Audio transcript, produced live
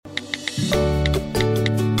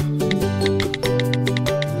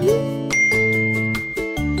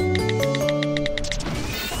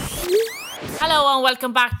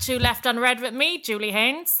welcome back to Left on Red with me, Julie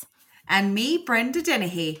Haynes. And me, Brenda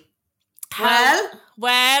Dennehy. Well.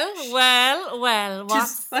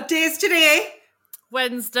 What day is today?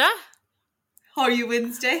 Wednesday. How are you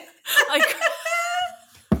Wednesday?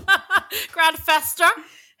 Grand Fester.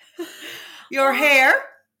 Your hair?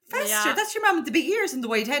 Fester, Yeah. that's your mum with the big ears and the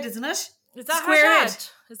white head, isn't it? Is that Square her head. dad?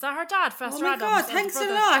 Is that her dad, Fester Oh my Adams? God, thanks a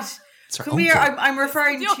lot. her Come here, uncle. I'm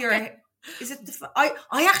referring It's the to your... Is it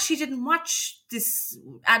I actually didn't watch this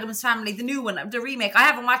Addams Family, the new one, the remake. I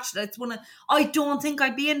haven't watched it. It's one of... I don't think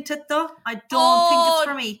I'd be into it, though. I don't think it's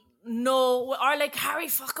for me. No, or like Harry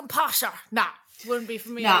fucking Potter. Nah, wouldn't be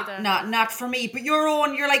for me either. Not for me. But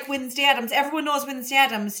you're like Wednesday Addams. Everyone knows Wednesday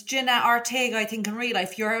Addams. Jenna Ortega, I think, in real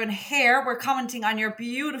life. Your own hair. We're commenting on your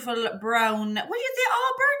beautiful brown. What do you think?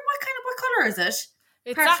 Auburn? What colour is it?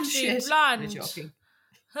 It's Apart from actually shit. blonde. I'm joking.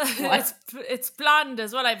 It's blonde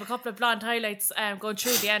as well. I have a couple of blonde highlights going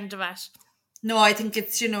through the end of it. No, I think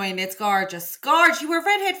it's genuine. It's gorgeous. Gorge, you were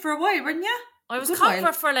redhead for a while, weren't you? I was Good copper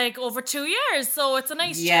while. for like over 2 years, so it's a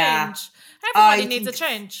nice Yeah. change. Everybody I needs a think-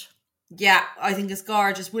 change. Yeah, I think it's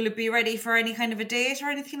gorgeous. Will it be ready for any kind of a date or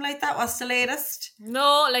anything like that? What's the latest?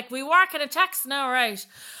 No, like we work in a text now, right?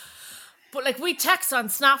 But like we text on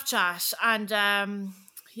Snapchat and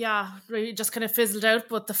we just kind of fizzled out,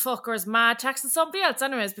 but the fucker's mad texting somebody else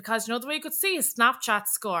anyways, because you know the way you could see his Snapchat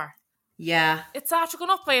score. Yeah. It's after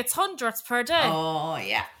going up by its hundredths per day. Oh,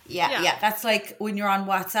 yeah. That's like when you're on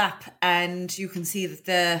WhatsApp and you can see that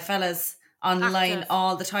the fella's online Active.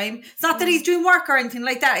 all the time. It's not that he's doing work or anything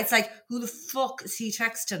like that. It's like, who the fuck is he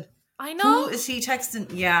texting? I know. Who is he texting?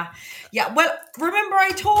 Yeah. Well, remember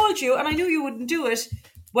I told you, and I knew you wouldn't do it.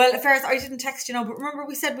 Well, at first I didn't text you now, but remember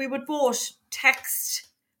we said we would both text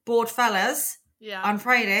both fellas on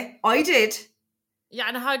Friday. I did. Yeah,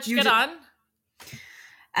 and how'd you You get did- on?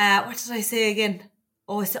 What did I say again?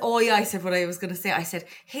 I said what I was going to say. I said,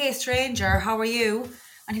 hey, stranger, how are you?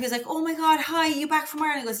 And he was like, oh my God, hi, you back from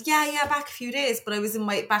Ireland? He goes, yeah, back a few days. But I was in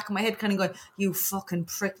my back of my head kind of going, you fucking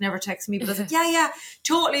prick, never text me. But I was like, yeah,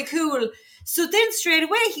 totally cool. So then straight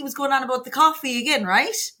away, he was going on about the coffee again,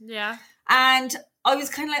 right? Yeah. And I was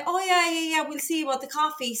kind of like, oh yeah, we'll see about the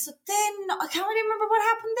coffee. So then I can't really remember what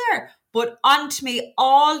happened there. But on to me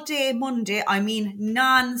all day Monday, I mean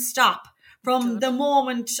non-stop. From the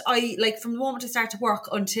moment I start to work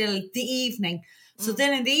until the evening. So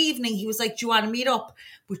then in the evening, he was like, do you want to meet up?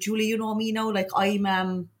 But Julie, you know me now, like I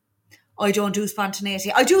don't do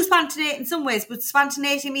spontaneity. I do spontaneity in some ways, but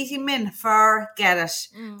spontaneity meeting men, forget it.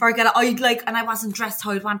 And I wasn't dressed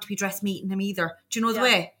how I'd want to be dressed meeting him either. Do you know the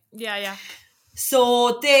way? Yeah.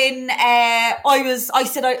 So then I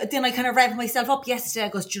kind of revved myself up yesterday. I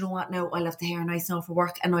goes, do you know what now? I'll have the hair nice now for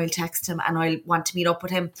work and I'll text him and I'll want to meet up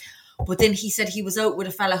with him. But then he said he was out with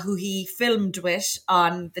a fella who he filmed with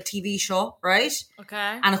on the TV show, right?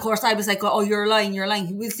 Okay. And of course I was like, oh, you're lying.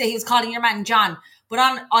 He would say he was calling your man John. But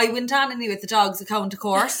I went on anyway with the dog's account, of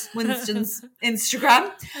course, Winston's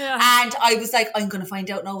Instagram. Yeah. And I was like, I'm going to find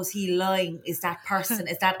out now, is he lying? Is that person?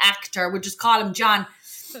 Is that actor? We'll just call him John.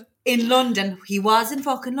 In London. He was in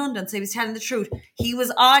fucking London, so he was telling the truth. He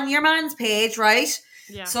was on your man's page, right?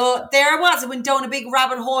 Yeah. So there I was. I went down a big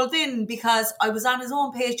rabbit hole then because I was on his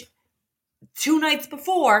own page 2 nights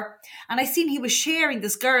before and I seen he was sharing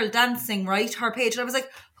this girl dancing, right? Her page. And I was like,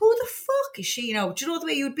 who the fuck is she now? Do you know the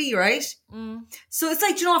way you'd be, right? So it's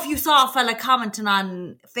like, do you know, if you saw a fella commenting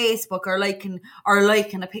on Facebook or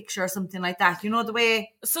liking a picture or something like that, you know the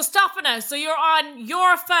way. So stop it now. So you're on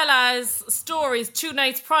your fella's stories 2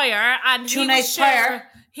 nights prior and he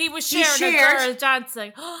was sharing a girl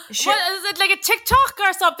dancing. What is it, like a TikTok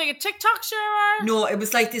or something? A TikTok sharer? No, it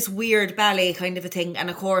was like this weird ballet kind of a thing. And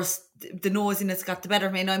of course, the nosiness got the better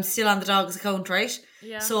of me. And I'm still on the dog's account, right?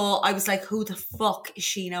 Yeah. So I was like, who the fuck is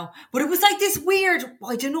she now? But it was like this weird,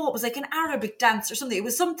 I don't know, it was like an Arabic dance or something. It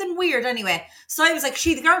was something weird anyway. So I was like,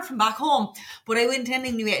 she the girl from back home. But I went in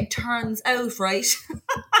anyway. It turns out, right?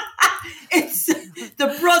 It's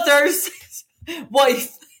the brother's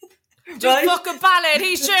wife. Right? Fucking ballet,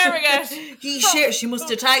 he's sharing it. She must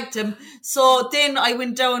have tagged him. So then I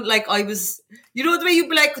went down, like I was, you know the way you'd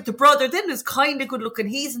be like, the brother then is kind of good looking.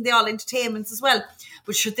 He's in the all entertainments as well.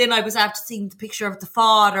 But sure, then I was after seeing the picture of the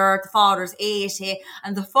father. The father's 80.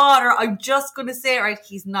 And the father, I'm just going to say, right,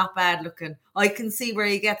 he's not bad looking. I can see where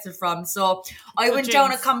he gets it from. So I went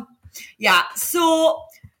down so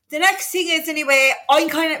the next thing is, anyway, I'm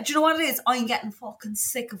kind of, do you know what it is? I'm getting fucking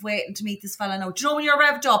sick of waiting to meet this fella now. Do you know when you're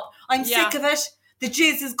revved up? I'm sick of it. The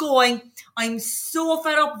jizz is going. I'm so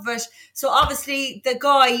fed up of it. So obviously the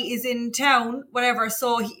guy is in town, whatever.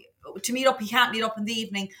 So to meet up, he can't meet up in the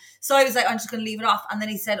evening. So I was like, I'm just going to leave it off. And then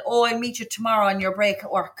he said, oh, I'll meet you tomorrow on your break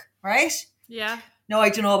at work. Right? Yeah. No, I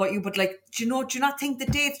don't know about you, but like, do you not think the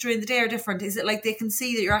dates during the day are different? Is it like they can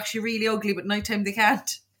see that you're actually really ugly, but nighttime they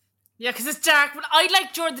can't? Yeah, because it's dark. But I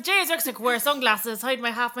like during the days, I like wear sunglasses, hide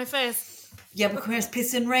half my face. Yeah, but come here, it's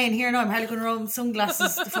pissing rain here now. I'm hardly going around with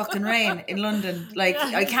sunglasses, the fucking rain in London. Like,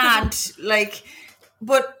 I can't, like,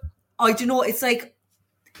 but I don't know, it's like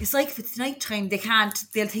if it's nighttime,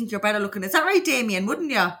 they'll think you're better looking. Is that right, Damien? Wouldn't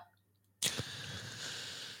you?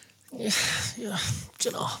 Yeah, do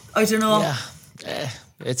you know? I don't know. Yeah,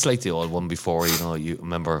 it's like the old one before, you know, you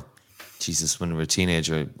remember, Jesus, when we were a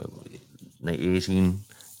teenager, 18,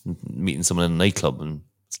 meeting someone in a nightclub and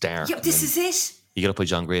it's dark. Yeah, this is it. You get up by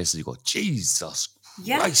John Grace's, you go, Jesus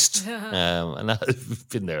Christ. And I've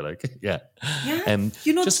been there, like, yeah.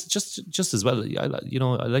 You know, just as well, I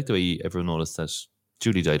like the way everyone noticed that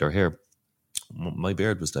Julie dyed her hair. My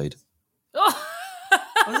beard was dyed. Oh,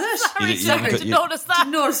 was it? Sorry, didn't notice that.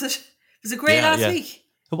 Didn't notice it. Was it grey last week?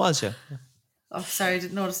 It was, yeah. Oh, sorry, I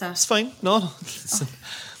didn't notice that. It's fine. No. It's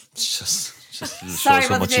just sorry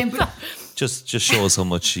about the name. Just shows how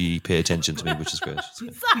much she pay attention to me, which is great.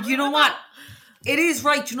 But you know what? It is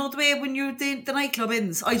right. You know the way when the nightclub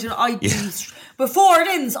ends. Before it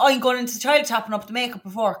ends, I'm going into the child tapping up the makeup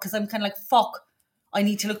before because I'm kind of like, fuck, I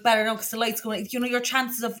need to look better now because the light's going. You know, your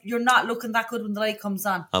chances of you're not looking that good when the light comes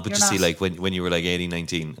on. But you see, like when you were like 18,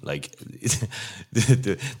 19, like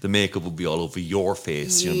the makeup would be all over your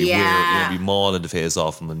face. You'd be mauling the face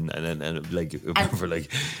off them, and like remember, like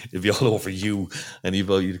it'd be all over you, and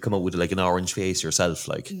you'd come out with like an orange face yourself,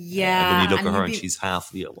 like and then you look at her and she's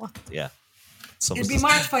half what? Yeah. It'd be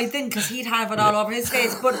mortified then because he'd have it all over his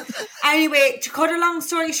face. But anyway, to cut a long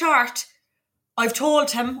story short, I've told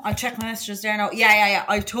him, I'll check my messages there now. Yeah.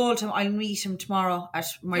 I've told him I'll meet him tomorrow on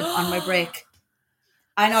my break.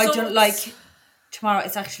 And I don't like tomorrow.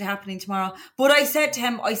 It's actually happening tomorrow. But I said to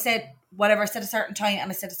him, I said a certain time and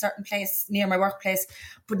I said a certain place near my workplace.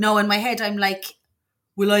 But now in my head, I'm like,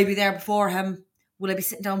 will I be there before him? Will I be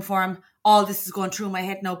sitting down before him? All this is going through my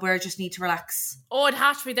head now, but I just need to relax. Oh, I'd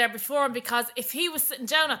have to be there before him because if he was sitting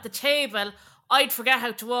down at the table, I'd forget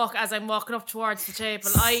how to walk as I'm walking up towards the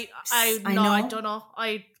table. I don't know.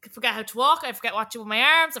 I forget how to walk. I forget what to do with my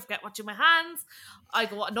arms. I forget what to do with my hands.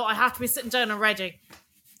 I have to be sitting down and ready.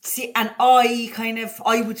 See, and I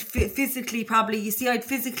would physically I'd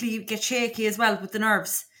physically get shaky as well with the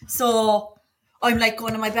nerves. So I'm like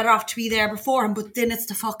going, am I better off to be there before him? But then it's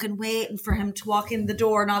the fucking waiting for him to walk in the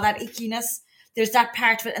door and all that ickiness. There's that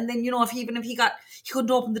part of it. And then, you know, he couldn't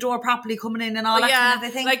open the door properly coming in and all that kind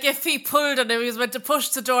of thing. Like if he pulled on him, he was meant to push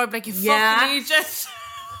the door, like you fucking idiot.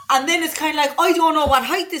 And then it's kind of like, I don't know what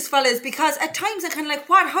height this fella is because at times I'm kind of like,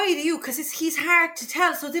 what height are you? Because he's hard to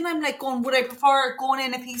tell. So then I'm like going, would I prefer going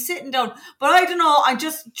in if he's sitting down? But I don't know. Do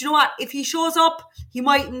you know what? If he shows up, he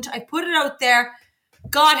mightn't. I put it out there.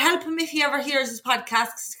 God help him if he ever hears this podcast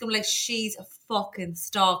because he's going to be like, she's a fucking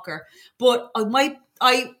stalker. But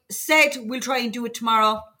I said we'll try and do it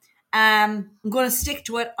tomorrow. I'm going to stick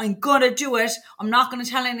to it. I'm going to do it. I'm not going to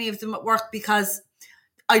tell any of them at work because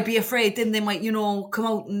I'd be afraid then they might, you know, come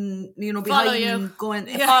out and, you know, be hiding and going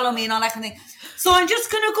follow me and all that kind of thing. So I'm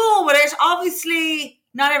just going to go with it. Obviously,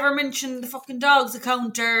 not ever mention the fucking dog's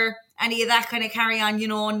account or any of that kind of carry on, you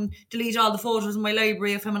know, and delete all the photos in my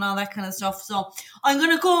library of him and all that kind of stuff. So I'm going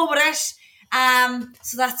to go with it.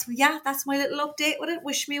 So that's my little update with it.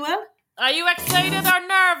 Wish me well. Are you excited or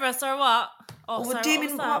nervous or what? Oh, sorry,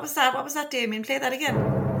 Damien, what was that? What was that, Damien? Play that again.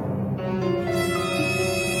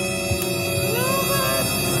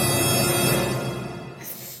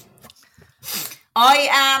 I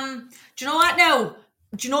am. Do you know what now?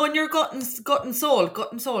 Do you know in your gut and soul,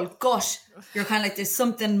 you're kind of like, there's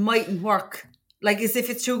something mightn't work. Like as if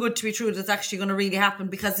it's too good to be true, that's actually going to really happen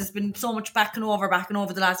because there's been so much back and over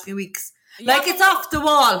the last few weeks. Yeah, like it's off the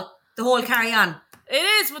wall, the whole carry on. It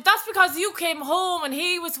is, but that's because you came home and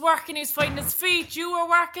he was working, he was finding his feet, you were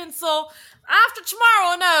working. So after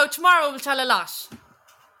tomorrow will tell a lot.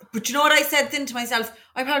 But you know what I said then to myself?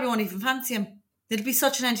 I probably won't even fancy him. It'll be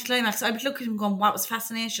such an anticlimax. I'd be looking at him going, what was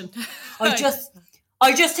fascination? I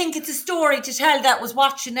just think it's a story to tell that was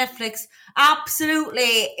watching Netflix,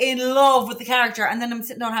 absolutely in love with the character, and then I'm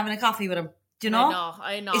sitting down having a coffee with him. Do you know?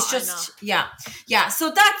 I know. It's just, yeah.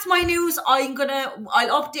 So that's my news. I'll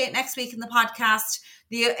update next week in the podcast.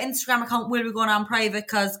 The Instagram account will be going on private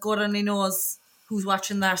because God only knows who's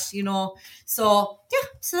watching that, you know. So, yeah,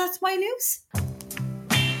 so that's my news.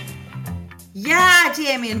 Yeah,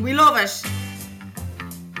 Damien, we love it.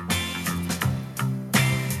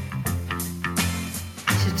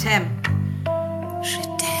 Je t'aime.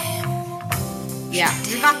 Yeah,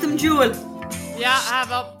 you got them, Jewel. Yeah, I have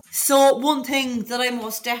them. So one thing that I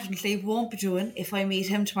most definitely won't be doing if I meet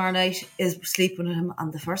him tomorrow night is sleeping with him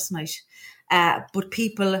on the first night. But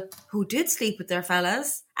people who did sleep with their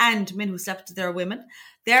fellas and men who slept with their women,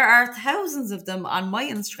 there are thousands of them on my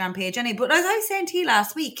Instagram page anyway. But as I was saying to you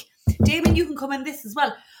last week, Damien, you can come in this as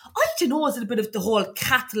well. I don't know, is it a bit of the whole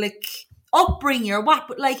Catholic upbringing or what?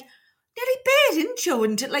 But like, nearly bad, didn't you?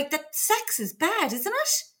 And like that sex is bad, isn't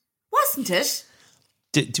it? Wasn't it?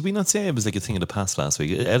 Did we not say it was like a thing in the past last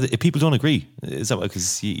week? People don't agree. Is that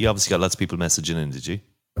because you obviously got lots of people messaging in, did you?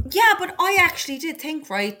 Yeah, but I actually did think,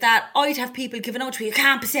 right, that I'd have people giving out to me, you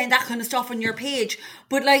can't be saying that kind of stuff on your page.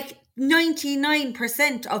 But like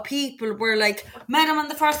 99% of people were like, met him on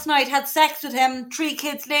the first night, had sex with him, 3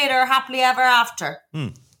 kids later, happily ever after.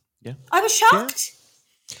 Yeah. I was shocked.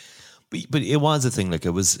 Yeah. But it was a thing, like it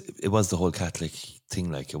was the whole Catholic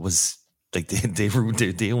thing, like it was like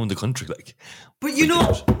they own the country, like. But you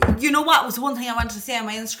know what was one thing I wanted to say on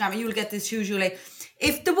my Instagram, and you'll get this too, Julie.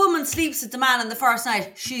 If the woman sleeps with the man on the first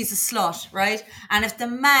night, she's a slut, right? And if the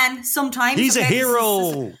man sometimes... He's a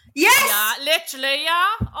hero! Yes! Yeah, literally, yeah.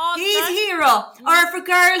 He's a hero. Or if a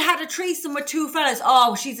girl had a threesome with 2 fellas,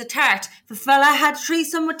 oh, she's a tart. If a fella had a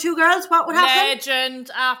threesome with 2 girls, what would happen? Legend,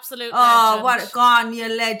 absolute legend. Oh, what gone, you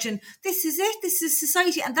legend. This is it. This is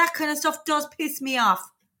society. And that kind of stuff does piss me off.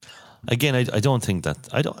 Again, I don't think that.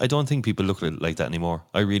 I don't think people look like that anymore.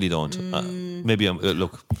 I really don't. Maybe I'm...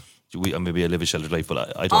 look... maybe I live a sheltered life,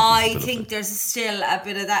 but I don't. I think there's still a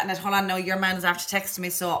bit of that in it. Hold on, now your man is after texting me,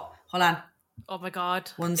 so hold on. Oh my God!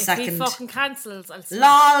 1 if second. If he fucking cancels, I'll see.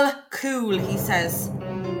 Lol, cool. He says.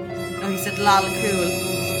 No, he said lol, cool.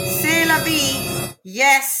 C'est la vie.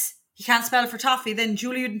 Yes, he can't spell for toffee. Then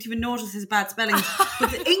Julie didn't even notice his bad spelling. But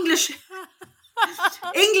the English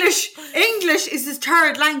is his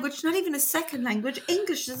third language, not even his second language.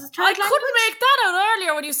 English is his third language. I couldn't make that out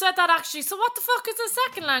earlier when you said that, actually. So what the fuck is his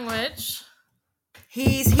second language?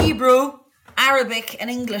 He's Hebrew, Arabic and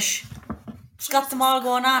English. He's got them all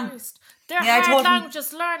going on. They're hard languages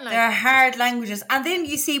to learn. Like. They're hard languages. And then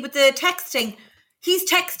you see with the texting, he's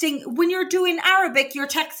texting, when you're doing Arabic, you're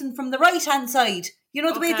texting from the right-hand side. You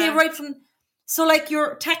know the way they write from... So like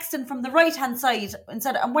you're texting from the right-hand side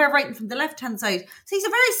and we're writing from the left-hand side. So he's a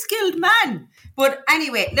very skilled man. But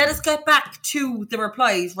anyway, let us get back to the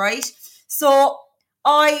replies, right? So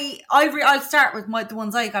I'll start with the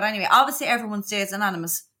ones I got anyway. Obviously, everyone stays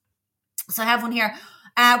anonymous. So I have one here.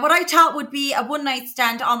 What I thought would be a one-night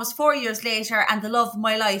stand almost 4 years later and the love of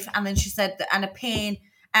my life. And then she said, a pain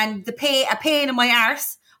in my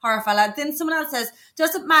arse. Horror fella. Then someone else says,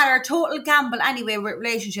 doesn't matter, total gamble anyway with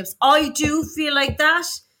relationships. I do feel like that.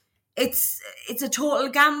 It's a total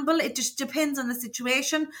gamble. It just depends on the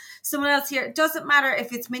situation. Someone else here, it doesn't matter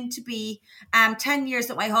if it's meant to be 10 years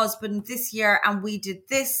with my husband this year and we did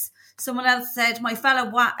this. Someone else said, my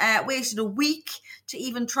fella waited a week to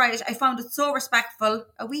even try it. I found it so respectful.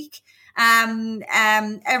 A week.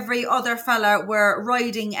 Every other fella were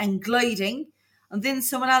riding and gliding. And then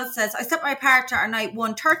someone else says, I slept my partner at night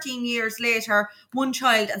 1, 13 years later, 1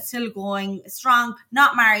 child and still going strong,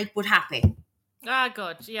 not married, but happy. Ah,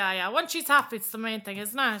 good. Yeah. Once she's happy, it's the main thing,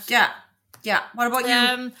 isn't it? Yeah. What about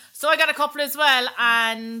you? So I got a couple as well.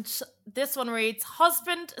 And this one reads,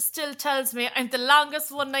 husband still tells me I'm the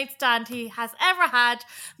longest one-night stand he has ever had.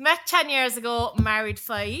 Met 10 years ago, married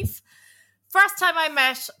 5. First time I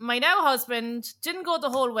met my now husband, didn't go the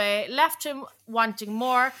whole way, left him wanting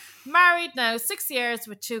more. Married now 6 years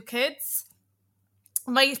with 2 kids.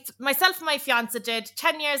 Myself and my fiance did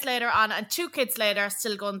 10 years later on and 2 kids later,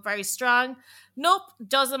 still going very strong. Nope,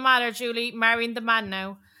 doesn't matter, Julie, marrying the man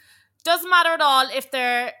now. Doesn't matter at all if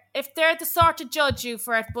they're the sort to judge you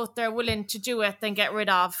for it, but they're willing to do it, then get rid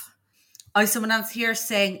of. I have someone else here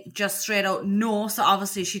saying just straight out no, so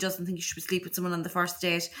obviously she doesn't think you should sleep with someone on the first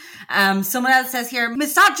date. Someone else says here,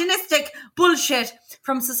 misogynistic bullshit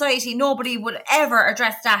from society. Nobody would ever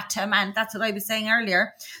address that to a man. That's what I was saying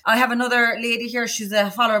earlier. I have another lady here, she's a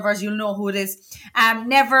follower of ours, you'll know who it is.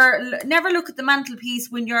 Never look at the mantelpiece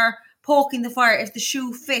when you're poking the fire if the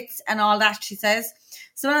shoe fits and all that, she says.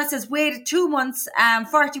 Someone else says, waited 2 months,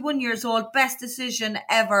 41 years old, best decision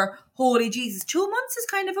ever. Holy Jesus. 2 months is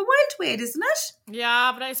kind of a wild wait, isn't it?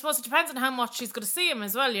 Yeah, but I suppose it depends on how much she's going to see him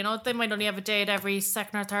as well. You know, they might only have a date every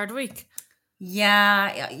second or third week.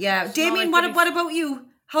 Yeah. Damien, what about you?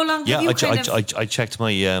 How long have you I checked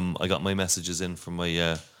my, I got my messages in from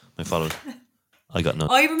my followers. I got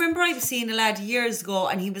none. I remember I was seeing a lad years ago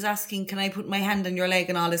and he was asking, can I put my hand on your leg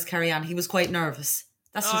and all this carry on? He was quite nervous.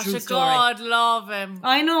 That's the true story. God, love him.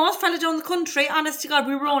 I know, I fell down the country. Honest to God,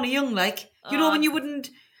 we were only young, like. You know when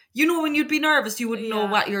when you'd be nervous, you wouldn't know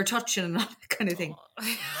what you're touching and all that kind of thing.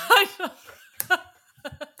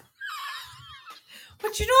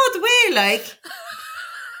 But you know the way, like,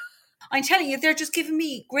 I'm telling you, they're just giving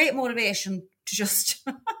me great motivation to just,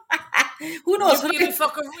 who knows? You'll be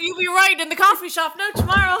right in the coffee shop now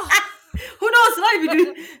tomorrow. Who knows what I'll be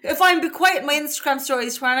doing? If I'm be quiet in my Instagram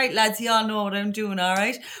stories tomorrow night, lads, you all know what I'm doing, all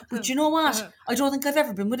right? But you know what? I don't think I've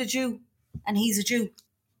ever been with a Jew, and he's a Jew.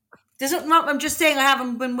 There's nothing wrong. I'm just saying I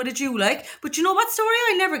haven't been with a Jew, like. But you know what story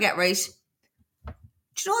I never get right? Do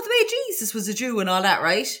you know the way Jesus was a Jew and all that,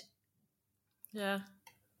 right? Yeah.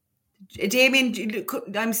 Damien,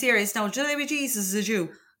 I'm serious now. Do you know the way Jesus is a Jew?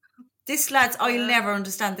 This, lads, I'll never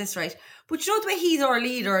understand this, right? But you know the way he's our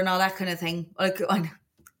leader and all that kind of thing? Like, do you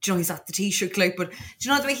know he's at the T-shirt clip, but do you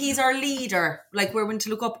know the way he's our leader? Like, we're going to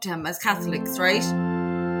look up to him as Catholics, right?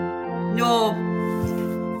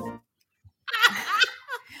 No.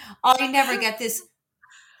 I never get this.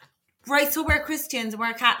 Right, so we're Christians and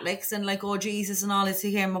we're Catholics and like, oh, Jesus and all this,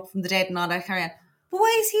 he came up from the dead and all that carry on. But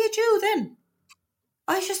why is he a Jew then?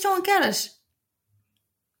 I just don't get it.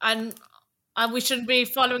 And we shouldn't be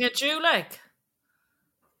following a Jew, like.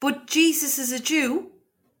 But Jesus is a Jew.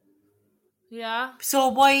 Yeah. So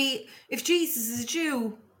why, if Jesus is a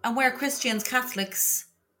Jew and we're Christians, Catholics,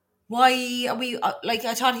 why are we, like,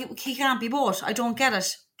 I thought he can't be both. I don't get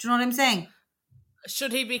it. Do you know what I'm saying?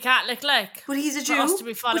 Should he be Catholic, like? But he's a Jew. For us to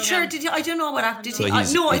be following but sure, him. I don't know what happened. So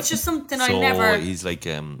no, it's just something I never. He's like,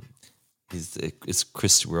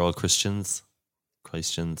 it's we're all Christians.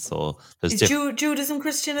 So there's is Judaism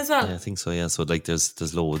Christian as well? Yeah, I think so. Yeah, so like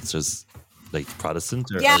there's loads. There's like Protestant.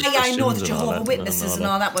 I know the Jehovah's Witnesses and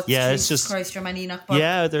all that. But yeah, Jesus it's just Christ, you're Enoch.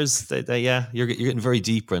 Yeah, there's yeah. You're getting very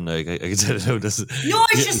deep, Brenda. I can tell you this. No,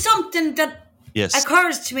 it's just something that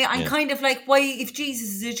occurs to me. I'm Yeah. kind of like, why if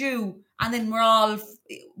Jesus is a Jew and then we're all,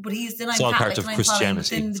 but he's then I'm all Catholic part of and I'm Christianity.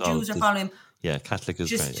 following him, then the Jews are following him. Yeah, Catholic is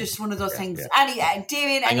just one of those things. Yeah.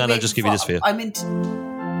 Damien, hang on, I'll just give you this for you. I'm into.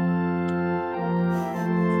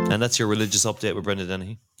 And that's your religious update with Brenda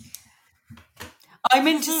Dennehy. I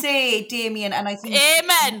meant to say, Damien, and I think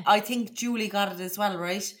Amen. I think Julie got it as well,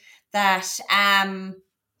 right? That a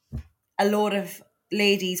load of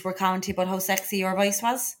ladies were commenting about how sexy your voice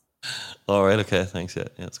was. All right, okay, thanks. Yeah,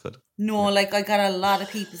 it's good. No, like I got a lot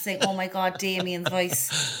of people saying, "Oh my God, Damien's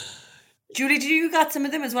voice." Julie, you got some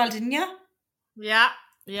of them as well, didn't you? Yeah.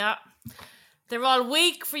 They're all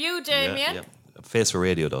weak for you, Damien. Yeah. Face for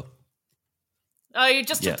radio, though. Oh, you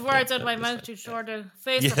just took the words out of my mouth. You sure do.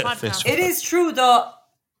 Face for podcast. It is true, though.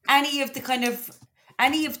 Any of the,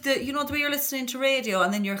 you know, the way you're listening to radio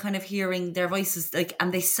and then you're kind of hearing their voices, like,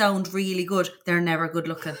 and they sound really good. They're never good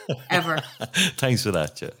looking, ever. Thanks for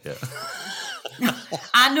that, yeah.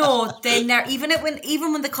 I know. Even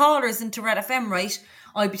when the callers into Red FM, right?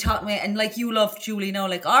 I'd be talking to and like you love Julie now,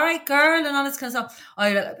 like, all right, girl, and all this kind of stuff.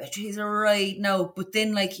 I bet she's all right now. But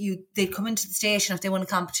then, like, they'd come into the station if they won a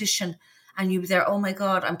competition. And you'd be there, oh my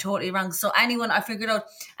God, I'm totally wrong. So I figured out,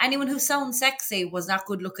 anyone who sounds sexy was not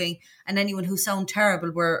good looking, and anyone who sound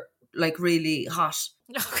terrible were like really hot.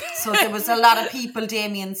 Okay. So there was a lot of people,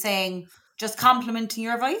 Damien, saying, just complimenting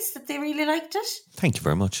your voice, that they really liked it. Thank you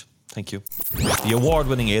very much. Thank you. The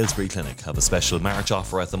award-winning Aylesbury Clinic have a special March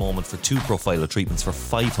offer at the moment for 2 Profiler treatments for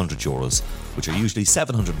 €500, which are usually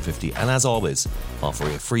 $750, and as always, offer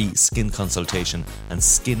a free skin consultation and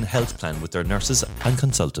skin health plan with their nurses and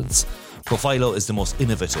consultants. Profilo is the most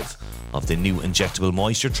innovative of the new injectable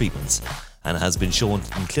moisture treatments and has been shown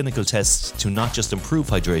in clinical tests to not just improve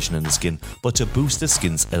hydration in the skin, but to boost the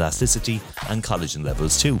skin's elasticity and collagen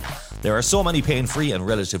levels too. There are so many pain-free and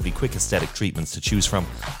relatively quick aesthetic treatments to choose from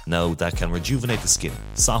now that can rejuvenate the skin,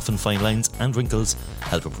 soften fine lines and wrinkles,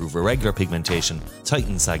 help improve irregular pigmentation,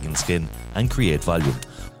 tighten sagging skin, and create volume.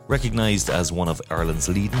 Recognised as one of Ireland's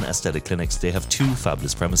leading aesthetic clinics, they have 2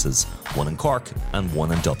 fabulous premises, one in Cork and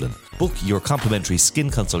one in Dublin. Book your complimentary skin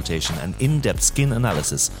consultation and in-depth skin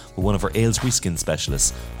analysis with one of our Aylesbury skin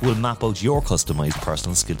specialists who will map out your customised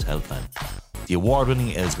personal skin health plan. The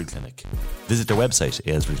award-winning Aylesbury Clinic. Visit their website,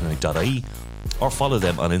 aylesburyclinic.ie, or follow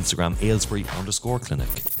them on Instagram,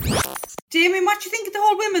 Aylesbury_clinic. Damien, what do you think of the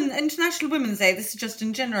whole International Women's Day? This is just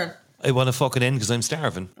in general. I want to fucking end because I'm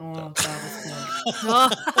starving. Oh,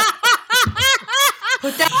 God.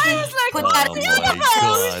 Put that in my God.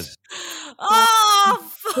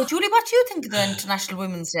 But Julie, what do you think of the International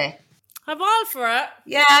Women's Day? I'm all for it.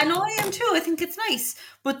 Yeah, no, I am too. I think it's nice.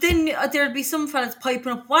 But then there'll be some fellas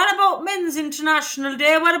piping up, what about Men's International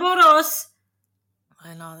Day? What about us?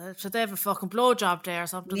 I know. Should they have a fucking blowjob day or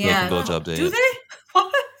something? Yeah. Blowjob day. Do they?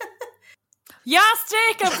 Yes,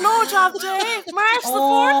 take a blowjob day. March the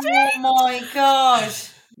 14th. Oh my God.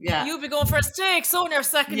 Yeah. You'll be going for a steak, so on your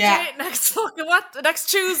second date next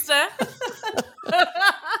Tuesday.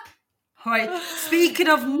 Right. Speaking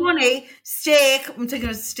of money, steak, I'm thinking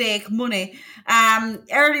of steak, money.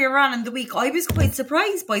 Earlier on in the week, I was quite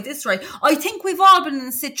surprised by this, right? I think we've all been in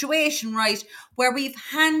a situation, right, where we've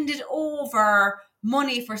handed over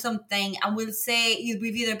money for something and we'll say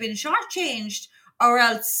we've either been shortchanged or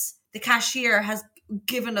else the cashier has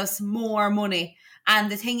given us more money.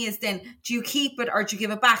 And the thing is then, do you keep it or do you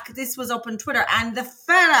give it back? This was up on Twitter and the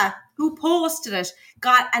fella who posted it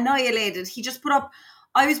got annihilated. He just put up,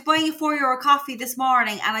 I was buying a €4 coffee this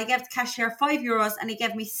morning and I gave the cashier €5 and he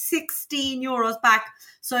gave me €16 back.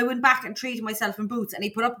 So I went back and treated myself in Boots and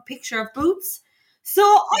he put up a picture of Boots. So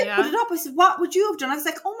I put it up. I said, what would you have done? I was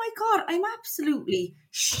like, oh my God, I'm absolutely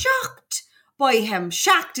shocked by him.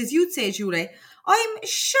 Shocked, as you'd say, Julie. I'm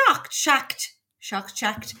shocked. Shocked.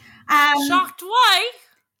 Shocked why?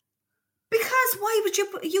 Because why would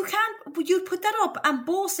you'd put that up and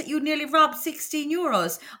boast that you nearly robbed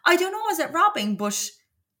 €16? I don't know, is it robbing, but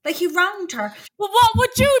like he wronged her. Well, what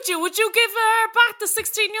would you do? Would you give her back the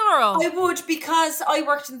 €16? I would, because I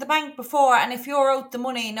worked in the bank before and if you're out the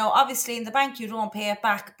money, now obviously in the bank you don't pay it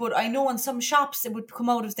back, but I know in some shops it would come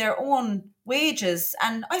out of their own wages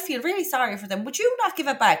and I feel really sorry for them. Would you not give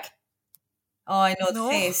it back? Oh, I know the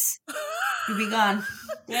face. You'd be gone.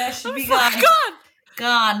 Yeah, she'd be gone.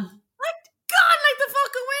 Gone. Gone like the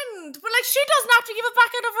fucking wind. But like she doesn't have to give it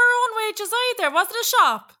back out of her own wages either. Was it a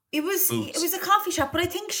shop? It was a coffee shop, but I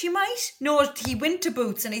think she might. No, he went to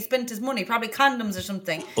Boots and he spent his money, probably condoms or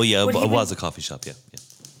something. Oh yeah, it was a coffee shop, yeah.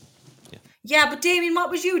 Yeah, but Damien,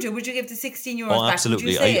 what would you do? Would you give the €16 back? Oh,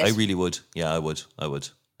 absolutely. I really would. Yeah, I would.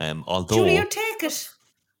 Although Julie, you'd take it.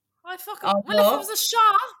 I'd fucking well, if it was a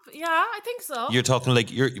shop, yeah, I think so. You're talking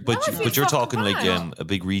like you're talking like a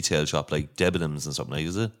big retail shop like Debenhams and something like,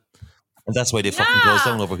 is it? And that's why they fucking close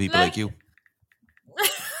down over people like you.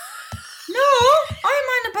 No, I'm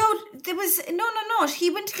on about there was no.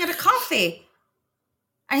 He went to get a coffee,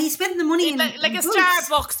 and he spent the money like a Boots.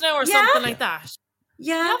 Starbucks now or something like that.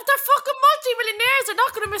 Yeah, but they're fucking multi-millionaires. They're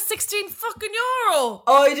not going to miss €16.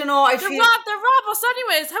 I don't know. They rob us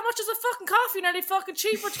anyways. How much is a fucking coffee? Nearly fucking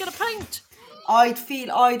cheaper to get a pint. I'd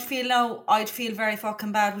feel very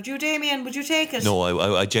fucking bad. Would you, Damien? Would you take it? No,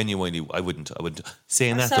 I genuinely, I wouldn't.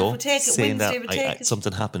 Saying that though,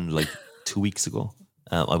 something happened like 2 weeks ago.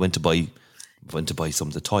 I went to buy some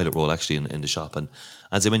of the toilet roll actually in the shop, and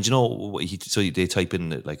as I went, so they type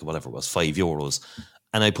in like whatever it was, €5,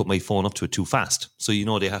 and I put my phone up to it too fast, so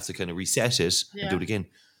they have to kind of reset it and do it again.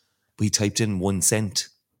 But he typed in 1 cent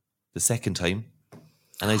the second time,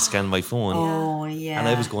 and I scanned my phone. Oh yeah, and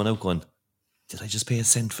I was going, did I just pay a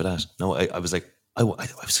cent for that? No, I was like, I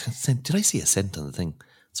was did I see a cent on the thing?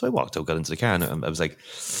 So I walked out, got into the car, and I was like,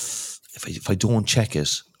 if I don't check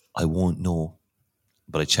it, I won't know.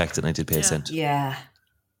 But I checked it and I did pay a cent. Yeah.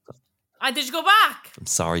 And did you go back? I'm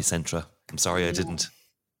sorry, Centra. I'm sorry I didn't.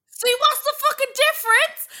 See, what's the fucking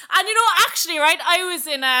difference? And actually, right, I was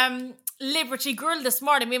in Liberty Grill this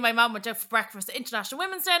morning. Me and my mum went out for breakfast, International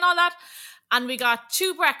Women's Day and all that. And we got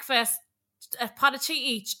 2 breakfasts, a pot of tea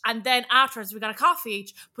each, and then afterwards we got a coffee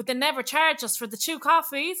each, but they never charged us for the 2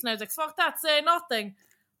 coffees, and I was like, fuck that, say nothing.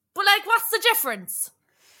 But like, what's the difference?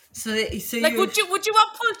 So like, would you want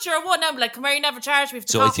Pulcher or one? I'm like, come here, you never charged me for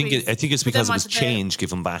the coffees. I think it's because it was change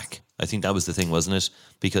given back. I think that was the thing, wasn't it?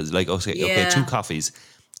 Because like, okay, 2 coffees,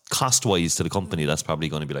 cost wise to the company, that's probably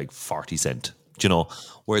going to be like 40 cent. Do you know?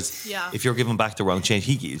 Whereas if you're giving back the wrong change,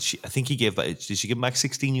 I think he gave back. Did she give him back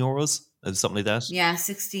 €16 or something like that? Yeah,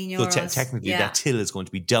 €16. So technically, that till is going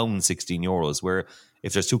to be down €16. Where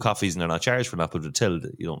if there's 2 coffees and they're not charged for not put a till,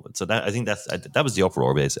 So that I think that was the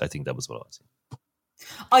uproar base. I think that was what I was.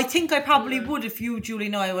 I think I probably would if you, Julie,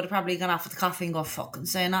 know I would have probably gone off with the coffee and go fucking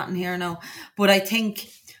say nothing here now. But I think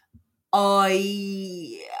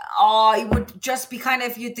I would just be kind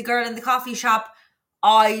of the girl in the coffee shop.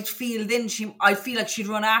 I'd feel like she'd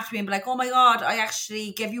run after me and be like, oh my God, I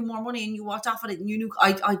actually gave you more money and you walked off with it and you knew.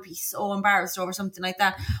 I'd be so embarrassed over something like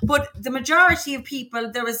that. But the majority of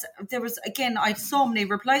people, there was again, I had so many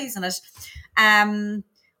replies on it.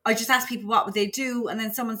 I just asked people what would they do, and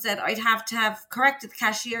then someone said I'd have to have corrected the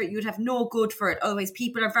cashier. You'd have no good for it. Otherwise,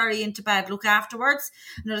 people are very into bad luck afterwards.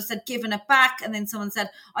 Another said giving it back, and then someone said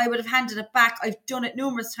I would have handed it back. I've done it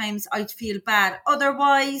numerous times. I'd feel bad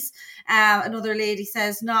otherwise. Another lady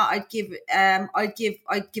says no, I'd give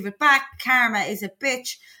it back. Karma is a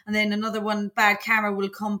bitch. And then another one, bad karma will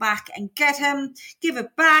come back and get him. Give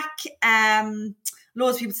it back.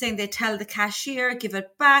 Loads of people saying they tell the cashier give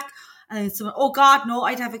it back. And then someone, oh God, no,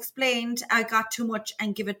 I'd have explained I got too much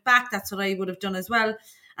and give it back. That's what I would have done as well.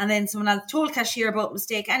 And then someone else told cashier about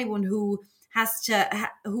mistake. Anyone who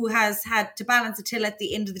who has had to balance a till at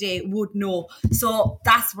the end of the day would know. So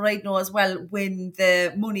that's what I'd know as well. When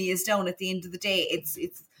the money is down at the end of the day, it's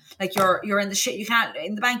like you're in the shit. You can't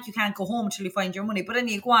in the bank. You can't go home until you find your money. But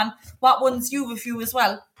anyway, go on. What ones you've a few as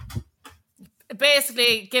well?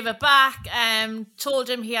 Basically, give it back. Told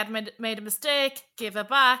him he had made a mistake. Give it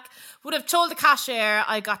back. Would have told the cashier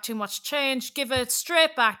I got too much change. Give it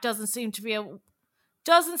straight back. Doesn't seem to be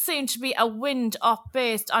a wind up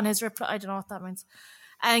based on his reply. I don't know what that means.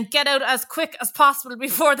 And get out as quick as possible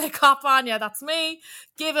before they cop on you. That's me.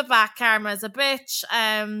 Give it back. Karma's a bitch.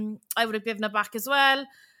 I would have given it back as well.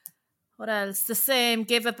 What else? The same.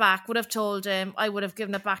 Give it back. Would have told him. I would have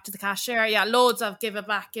given it back to the cashier. Yeah, loads of give it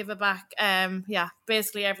back. Yeah,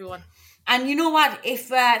 basically everyone. And you know what? If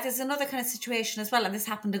there's another kind of situation as well, and this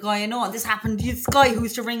happened to a guy I know, and this happened to this guy who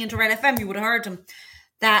used to ring into Red FM, you would have heard him,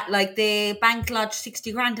 that like the bank lodged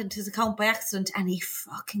 60 grand into his account by accident and he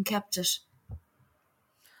fucking kept it.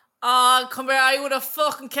 Oh, come here, I would have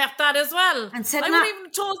fucking kept that as well. And said I would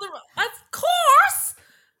even told them, of course.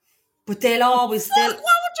 But they'll always... Fuck, what would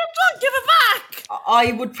you have done? Give it back.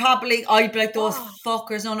 I'd be like, those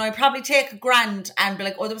fuckers. No, I'd probably take $1,000 and be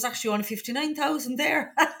like, oh, there was actually only 59,000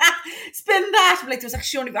 there. Spend that. I'd be like, there was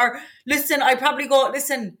actually only... Or, listen, I'd probably go,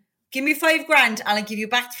 listen, give me $5,000 and I'll give you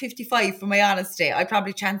back to 55 for my honesty. I'd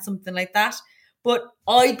probably chance something like that. But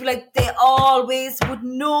I'd be like, they always would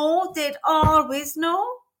know. They'd always know.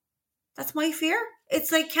 That's my fear.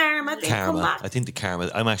 It's like karma. They come back. I think the karma...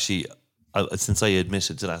 I'm actually... since I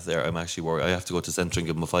admitted to that there, I'm actually worried. I have to go to Centre and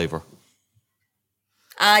give them a $5.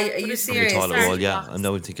 Are you serious? Yeah. I'm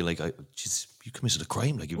now thinking like, you committed a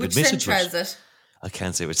crime. Like you've Which admitted Centre to it. is it? I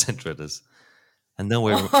can't say which Centre it is. And now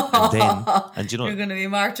and you know, you're going to be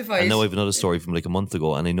mortified. And now I have another story from like a month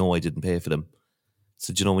ago, and I know I didn't pay for them.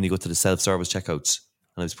 So do you know when you go to the self-service checkouts,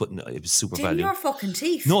 and it was super value. Your fucking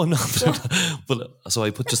teeth. No, I'm not. But so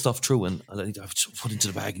I put the stuff through and I put it into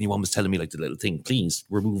the bag, and your mum was telling me like the little thing, please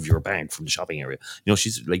remove your bag from the shopping area. You know,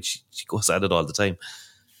 she's like she goes at it all the time.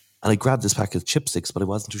 And I grabbed this pack of chipsticks, but I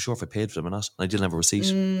wasn't too sure if I paid for them or not. And I didn't have a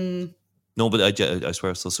receipt. No, but I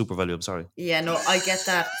swear, so super value. I'm sorry. Yeah, no, I get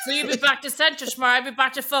that. So you'll be back to Centre tomorrow. I'll be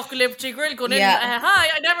back to fucking Liberty Grill going in. Hi,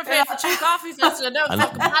 I never paid for 2 coffees yesterday. Now I'm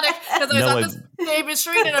fucking panic because I was on this Damien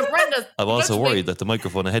Street and Brenda's. I'm also worried that the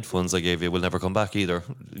microphone and headphones I gave you will never come back either.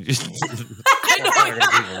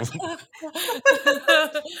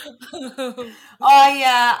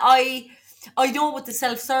 I know with the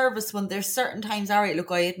self-service one, there's certain times, all right, look,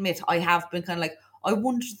 I admit, I have been kind of like, I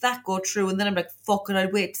wonder did that go through? And then I'm like, fuck it,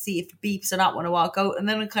 I'd wait to see if it beeps or not when I walk out. And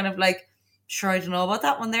then I'm kind of like, sure, I don't know about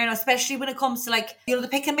that one there. And especially when it comes to like, you know, the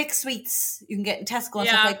pick and mix sweets you can get in Tesco and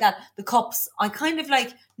stuff like that. The cups, I kind of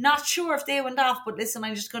like, not sure if they went off, but listen,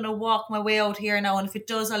 I'm just going to walk my way out here now. And if it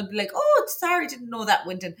does, I'll be like, oh, sorry, didn't know that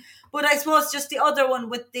went in. But I suppose just the other one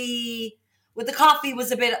with the coffee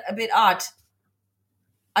was a bit odd.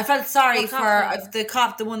 I felt sorry for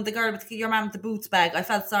the girl with your man with the boots bag. I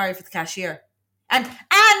felt sorry for the cashier. And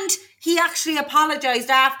he actually apologised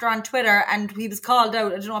after on Twitter, and he was called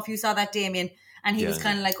out. I don't know if you saw that, Damien. And he was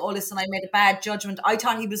kind of like, oh, listen, I made a bad judgment. I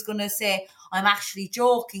thought he was going to say, I'm actually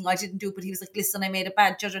joking. I didn't do it. But he was like, listen, I made a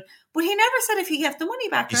bad judgment. But he never said if he gave the money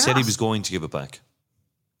back or not. He said he was going to give it back.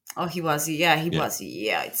 Oh, he was. Yeah, he was.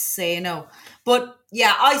 Yeah, I'd say no. But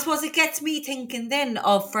yeah, I suppose it gets me thinking then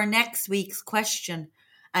of for next week's question.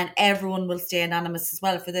 And everyone will stay anonymous as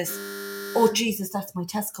well for this. Oh, Jesus, that's my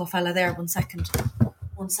Tesco fella there. 1 second.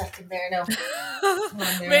 1 second there now.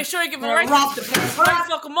 Make sure you give him the right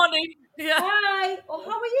fucking money. Yeah. Hi. Oh,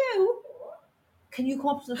 how are you? Can you come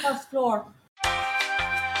up to the first floor?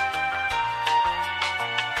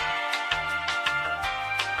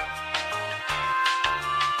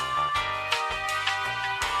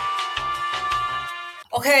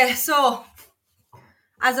 Okay, so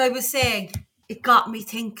as I was saying, it got me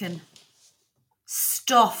thinking.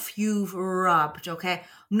 Stuff you've robbed, okay?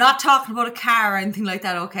 I'm not talking about a car or anything like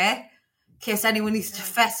that, okay? In case anyone needs to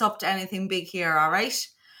fess up to anything big here, all right?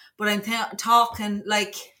 But I'm talking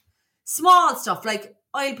like small stuff, like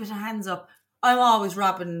I'll put a hands up. I'm always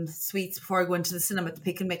robbing sweets before I go into the cinema to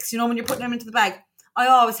pick and mix. You know, when you're putting them into the bag, I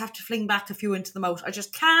always have to fling back a few into the mouth. I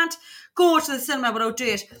just can't go to the cinema without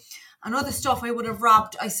doing it. And other stuff I would have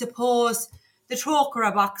robbed, I suppose the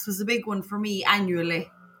Trocra box was a big one for me annually.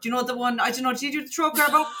 Do you know the one? I don't know. Did you do the Trocra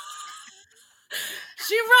box?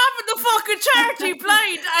 She robbing the fucking charity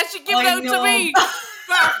plate and she gave it out to me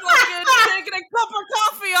for fucking taking a cup of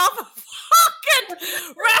coffee off a fucking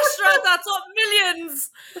restaurant that's up millions.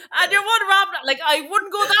 And you're one robbing, like, I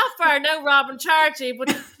wouldn't go that far now robbing charity, but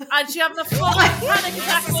and she having a fucking panic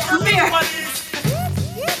attack over me.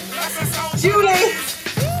 Julie,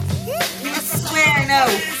 you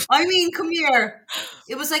now. I mean, come here.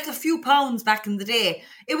 It was like a few pounds back in the day.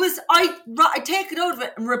 It was, I take it out of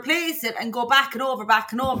it and replace it and go back and over.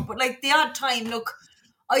 But like the odd time, look,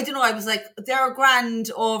 I don't know, I was like, they're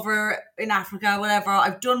grand over in Africa, whatever.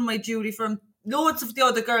 I've done my duty for them. Loads of the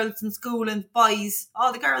other girls in school and boys,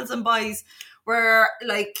 all the girls and boys were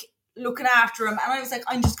like looking after him. And I was like,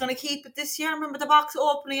 I'm just going to keep it this year. I remember the box,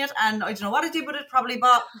 opening it, and I don't know what I did with it. Probably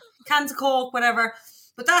bought cans of Coke, whatever.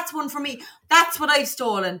 But that's one for me. That's what I've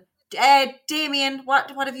stolen. Damien,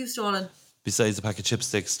 what have you stolen? Besides the pack of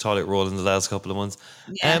chipsticks, toilet roll in the last couple of months.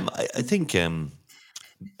 Yeah. I think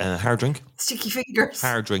hard drink. Sticky fingers.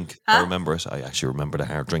 Hard drink. Huh? I remember it. I actually remember the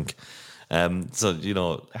hard drink. So, you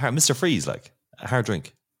know, Mr. Freeze, like, a hard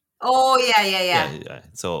drink. Oh, yeah.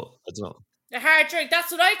 So, I don't know. A hard drink,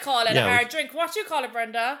 that's what I call it, Yeah, a hard drink. What do you call it,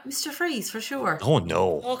 Brenda? Mr. Freeze, for sure. Oh,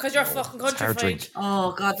 no. Oh, because you're fucking It's hard country drink.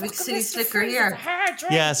 Oh, God, big Fucking city Mr. slicker Freeze is here. a hard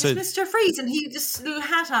drink. Yeah, so... It's Mr. Freeze, and he just little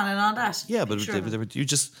hat on and all that. Yeah, but Sure. you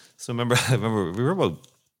just... So, I remember we were about,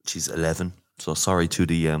 11. So, sorry to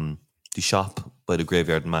the shop by the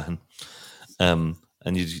graveyard in Mahon. And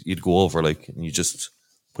you'd go over, like, and you just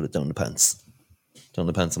put it down the pants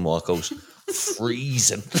and walk out.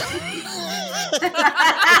 Freezing.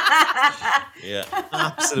 Yeah,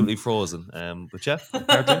 absolutely frozen. But yeah,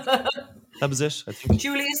 hard drink. That was it, I think.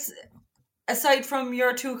 Julius, aside from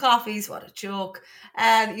your 2 coffees, what a joke,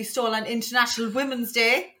 you stole on International Women's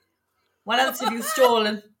Day. What else have you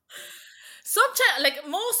stolen? Sometimes, like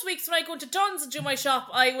most weeks when I go to Dunn's and do my shop,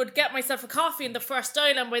 I would get myself a coffee in the first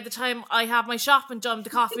aisle, and by the time I have my shopping done, the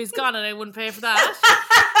coffee is gone and I wouldn't pay for that.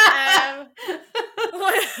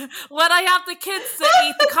 When I have the kids that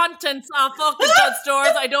eat the contents of fucking Dunn's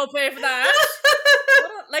stores, I don't pay for that.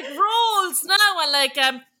 Like rolls now, and like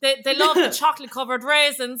they love the chocolate covered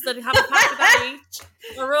raisins that have a pack of that each.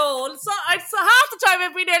 A roll. So half the time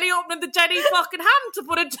I'd be nearly opening the Jenny fucking ham to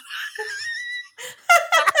put it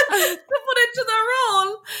into the roll.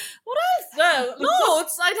 What else? No,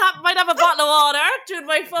 loads. Might have a bottle of water doing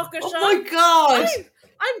my fucking shop. Oh my God.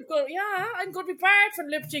 I'm good. Yeah, I'm going to be barred from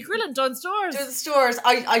Liberty Grill and Dunn Stores. To the stores.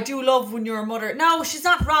 I do love when your mother... No, she's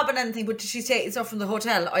not robbing anything, but she's taking stuff from the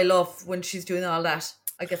hotel. I love when she's doing all that.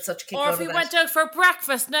 I get such a kick out of that. Or if we went out for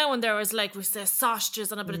breakfast now and there was like, we say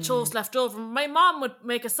sausages and a bit of toast left over, my mom would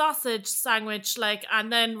make a sausage sandwich like,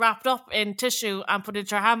 and then wrapped up in tissue and put it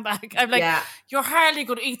into her handbag. I'm like, you're hardly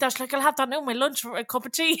going to eat that. She's like, I'll have that now, my lunch for a cup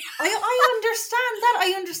of tea.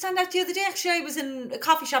 I understand that. The other day, actually, I was in a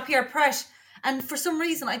coffee shop here, Pret, and for some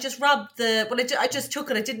reason, I just robbed I just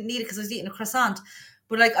took it. I didn't need it because I was eating a croissant.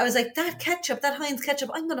 But like, I was like, that Heinz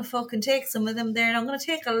ketchup, I'm going to fucking take some of them there. And I'm going to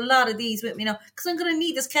take a lot of these with me now because I'm going to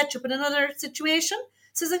need this ketchup in another situation.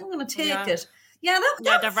 So I was like, I'm going to take it. Yeah,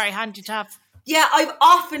 they're very handy to have. Yeah, I've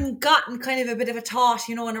often gotten kind of a bit of a thought,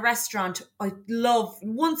 in a restaurant. I love,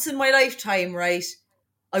 once in my lifetime, right,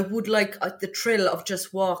 I would like the thrill of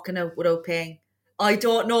just walking out without paying. I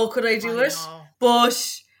don't know, could I do it? Know. But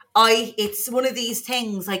it's one of these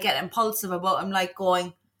things I get impulsive about. I'm like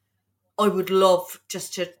going, I would love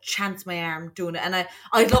just to chance my arm doing it. And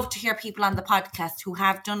I'd love to hear people on the podcast who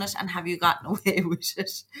have done it and have you gotten away with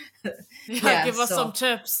it. Give us some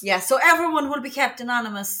tips. Yeah, so everyone will be kept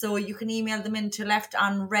anonymous. So you can email them into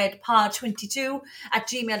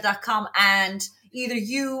leftonredpod22@gmail.com and either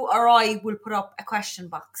you or I will put up a question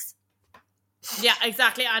box. Yeah,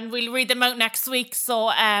 exactly. And we'll read them out next week. So,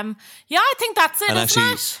 I think that's it. And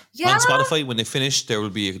actually, Yeah. on Spotify, when they finish, there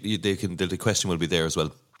will be the question will be there as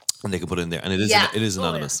well. And they can put it in there, and it is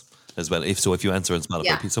anonymous as well. If you answer on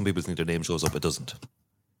Spotify, some people think their name shows up, it doesn't.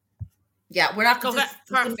 Yeah, we're not going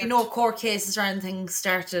to be no court cases or anything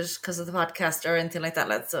started because of the podcast or anything like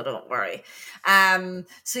that. So don't worry. So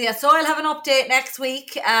I'll have an update next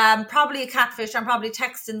week. Probably a catfish. I'm probably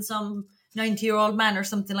texting some 90-year-old man or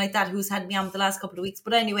something like that who's had me on the last couple of weeks.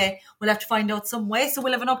 But anyway, we'll have to find out some way. So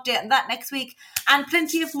we'll have an update on that next week, and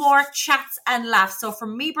plenty of more chats and laughs. So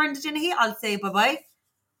from me, Brenda Dinnehy, I'll say bye-bye.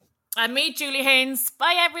 And me, Julie Haynes.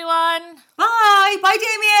 Bye, everyone. Bye. Bye,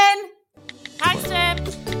 Damien. Thanks, Tim.